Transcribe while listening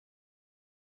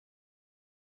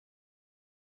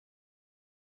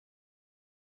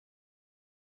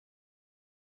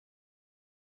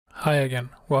Hi again,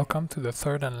 welcome to the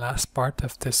third and last part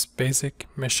of this basic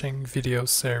meshing video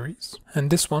series. In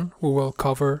this one we will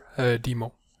cover a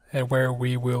demo where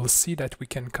we will see that we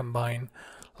can combine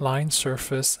line,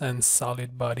 surface and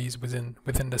solid bodies within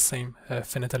the same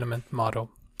finite element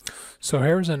model. So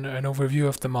here's an overview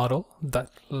of the model that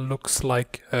looks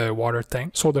like a water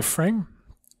tank. So the frame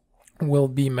will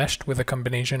be meshed with a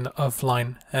combination of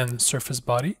line and surface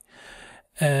body.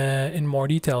 In more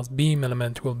details, beam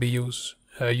element will be used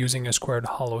using a squared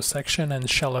hollow section, and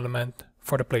shell element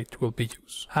for the plate will be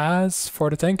used. As for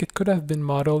the tank, it could have been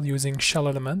modeled using shell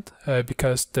element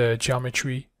because the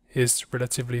geometry is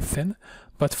relatively thin,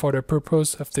 but for the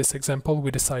purpose of this example we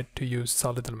decide to use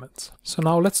solid elements. So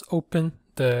now let's open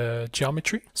the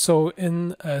geometry. So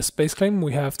in SpaceClaim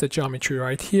we have the geometry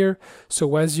right here.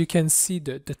 So as you can see,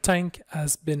 the tank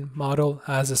has been modeled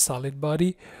as a solid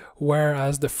body,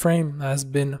 whereas the frame has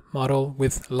been modeled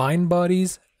with line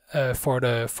bodies for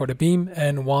the beam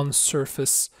and one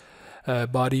surface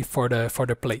body for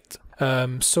the plate.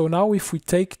 So now if we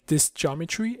take this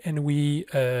geometry and we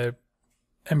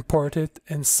import it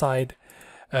inside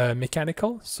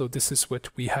Mechanical, so this is what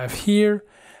we have here,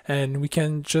 and we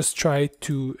can just try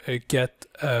to get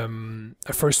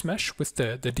a first mesh with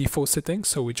the default setting.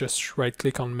 So we just right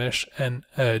click on mesh and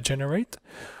generate.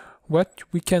 What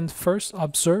we can first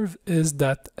observe is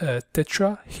that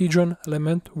tetrahedron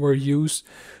element were used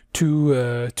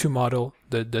to model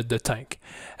the tank,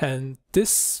 and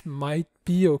this might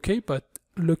be okay, but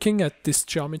looking at this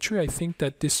geometry, I think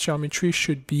that this geometry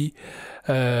should be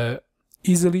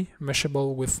easily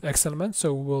meshable with X elements.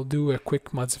 So we'll do a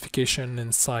quick modification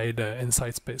inside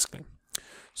SpaceClaim.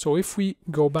 So if we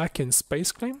go back in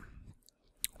SpaceClaim,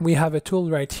 we have a tool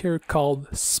right here called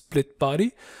split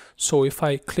body. So if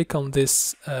I click on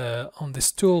this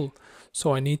tool,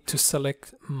 so I need to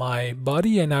select my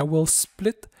body and I will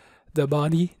split the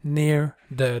body near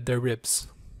the ribs.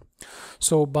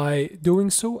 So by doing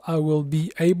so, I will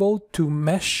be able to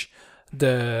mesh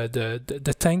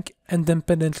the tank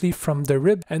independently from the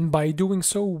rib, and by doing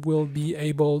so we'll be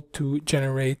able to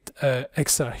generate a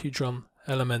hexahedron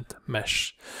element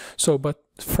mesh. So but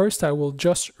first I will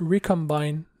just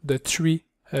recombine the three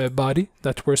body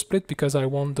that were split because I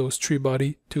want those three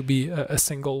body to be a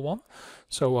single one.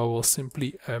 So I will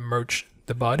simply merge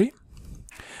the body,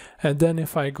 and then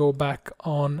if I go back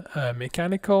on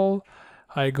Mechanical,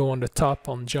 I go on the top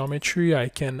on geometry, I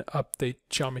can update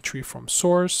geometry from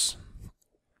source,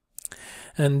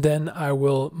 and then I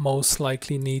will most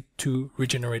likely need to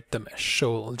regenerate the mesh.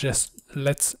 So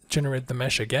let's generate the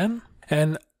mesh again,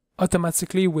 and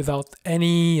automatically without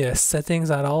any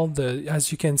settings at all,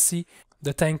 as you can see,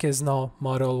 the tank is now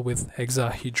modeled with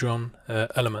hexahedron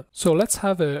element. So let's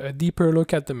have a deeper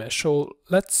look at the mesh. So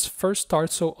let's first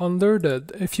start. So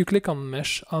if you click on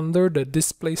mesh, under the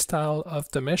display style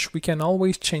of the mesh, we can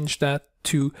always change that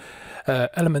to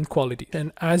element quality.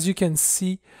 And as you can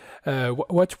see,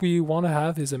 what we want to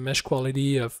have is a mesh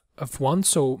quality of 1.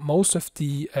 So most of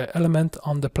the element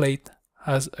on the plate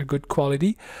has a good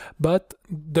quality, but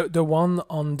the one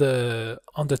on the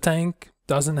tank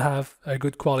doesn't have a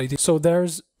good quality. So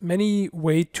there's many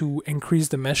ways to increase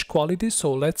the mesh quality.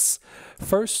 So let's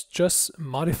first just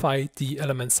modify the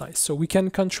element size. So we can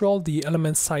control the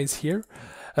element size here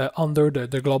under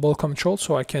the global control.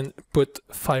 So I can put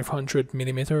 500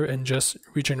 millimeter and just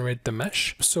regenerate the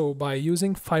mesh. So by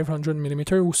using 500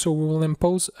 millimeter, so we will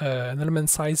impose an element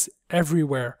size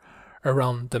everywhere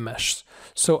around the mesh.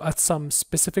 So at some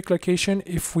specific location,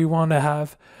 if we want to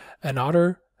have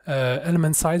another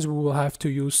element size, we will have to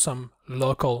use some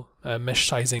local mesh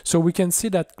sizing. So we can see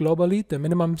that globally the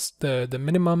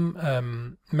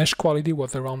minimum mesh quality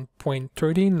was around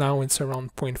 0.30. Now it's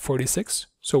around 0.46.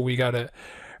 So we got a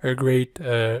great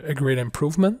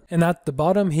improvement. And at the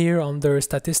bottom here under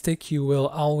statistic, you will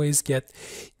always get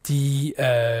the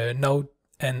node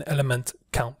and element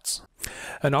counts.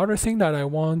 Another thing that I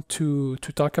want to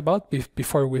talk about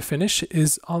before we finish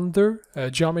is under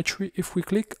geometry. If we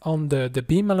click on the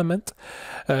beam element,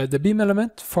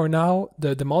 for now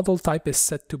the model type is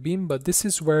set to beam, but this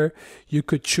is where you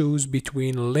could choose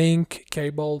between link,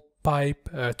 cable, pipe,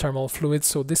 thermal fluid.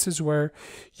 So this is where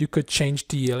you could change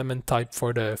the element type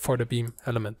for the beam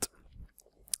element.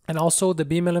 And also the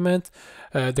beam element,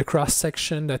 the cross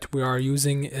section that we are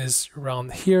using is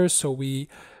around here. So we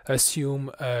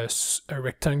assume a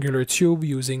rectangular tube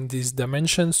using these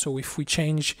dimensions. So if we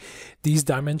change these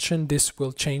dimensions, this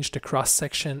will change the cross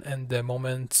section and the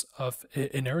moment of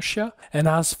inertia. And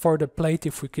as for the plate,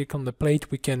 if we click on the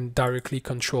plate, we can directly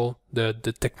control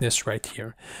the thickness right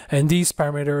here. And these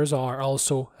parameters are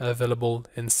also available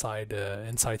inside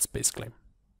SpaceClaim.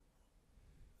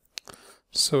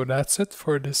 So that's it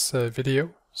for this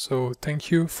video. So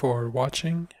thank you for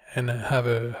watching, and have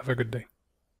a good day.